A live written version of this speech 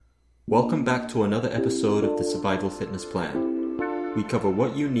Welcome back to another episode of the Survival Fitness Plan. We cover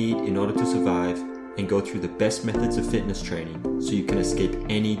what you need in order to survive and go through the best methods of fitness training so you can escape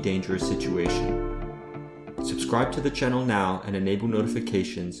any dangerous situation. Subscribe to the channel now and enable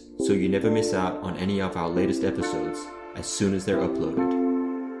notifications so you never miss out on any of our latest episodes as soon as they're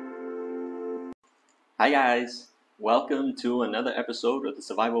uploaded. Hi guys, welcome to another episode of the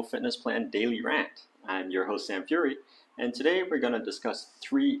Survival Fitness Plan Daily Rant. I'm your host Sam Fury, and today we're going to discuss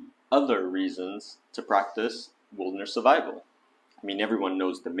 3 other reasons to practice wilderness survival. I mean, everyone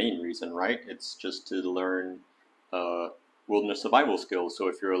knows the main reason, right? It's just to learn wilderness survival skills, so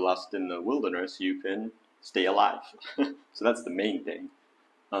if you're lost in the wilderness, you can stay alive. So that's the main thing.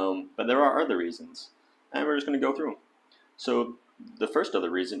 But there are other reasons, and we're just going to go through them. So the first other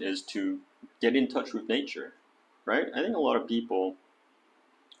reason is to get in touch with nature, right? I think a lot of people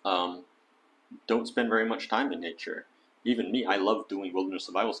don't spend very much time in nature. Even me, I love doing wilderness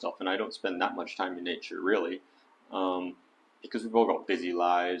survival stuff, and I don't spend that much time in nature, really, because we've all got busy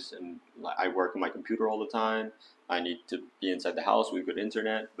lives, and I work on my computer all the time. I need to be inside the house. We've got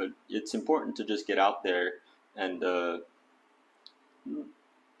internet, but it's important to just get out there and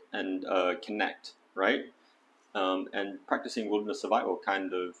connect, right? And practicing wilderness survival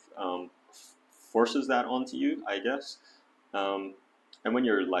kind of forces that onto you, I guess. And when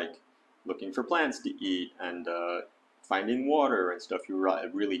you're like looking for plants to eat and finding water and stuff, you're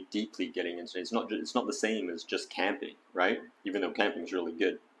really deeply getting into it. It's not the same as just camping, right? Even though camping is really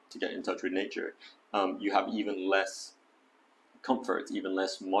good to get in touch with nature, you have even less comfort, even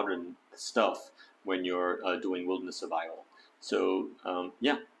less modern stuff when you're doing wilderness survival. So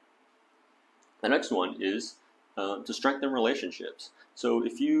yeah, the next one is to strengthen relationships. So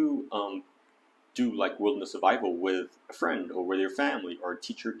if you do like wilderness survival with a friend or with your family or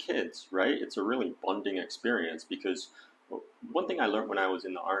teach your kids, right? It's a really bonding experience, because one thing I learned when I was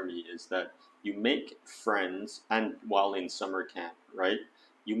in the Army is that you make friends, and while in summer camp, right?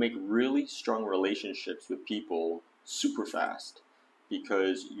 You make really strong relationships with people super fast,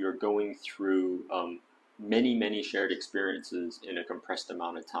 because you're going through many shared experiences in a compressed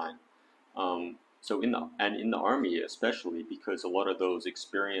amount of time. So in the Army especially, because a lot of those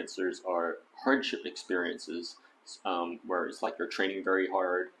experiences are hardship experiences, where it's like you're training very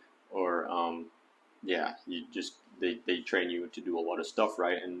hard, or they train you to do a lot of stuff,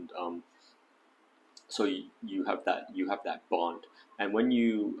 right? And so you have that bond. And when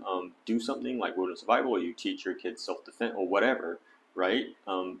you do something like wilderness survival, or you teach your kids self-defense or whatever, right?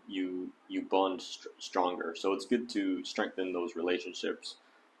 You bond stronger. So it's good to strengthen those relationships.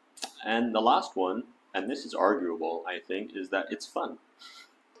 And the last one, and this is arguable, I think, is that it's fun.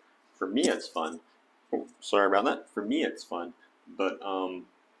 For me, it's fun. Oh, sorry about that. For me, it's fun, but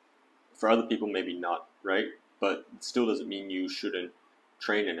for other people, maybe not, right? But it still doesn't mean you shouldn't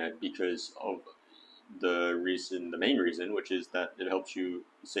train in it, because of the main reason, which is that it helps you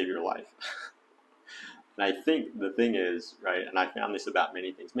save your life. And I think the thing is, right, and I found this about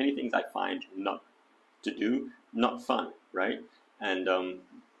many things I find not fun, right? And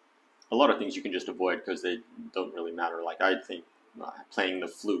a lot of things you can just avoid because they don't really matter. Like, I think playing the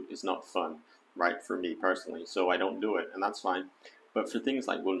flute is not fun, right, for me personally, so I don't do it, and that's fine. But for things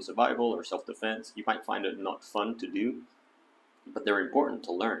like wilderness survival or self-defense, you might find it not fun to do, but they're important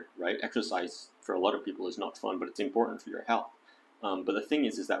to learn, right? Exercise for a lot of people is not fun, but it's important for your health. But the thing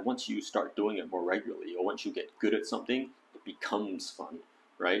is that once you start doing it more regularly, or once you get good at something, it becomes fun,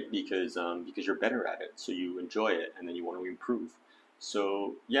 right? Because you're better at it, so you enjoy it, and then you want to improve.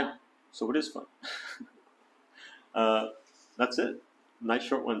 So yeah, so it is fun. That's it. Nice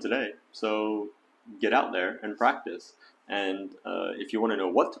short one today. So get out there and practice. And if you want to know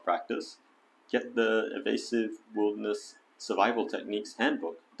what to practice, get the Evasive Wilderness Survival Techniques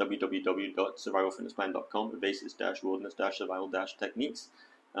Handbook, www.survivalfitnessplan.com, evasive-wilderness-survival-techniques.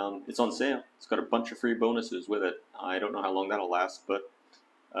 It's on sale. It's got a bunch of free bonuses with it. I don't know how long that'll last, but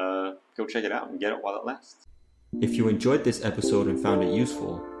go check it out and get it while it lasts. If you enjoyed this episode and found it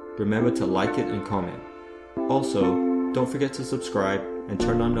useful, remember to like it and comment. Also, don't forget to subscribe and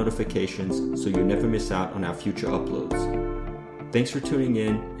turn on notifications so you never miss out on our future uploads. Thanks for tuning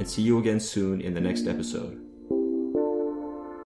in, and see you again soon in the next episode.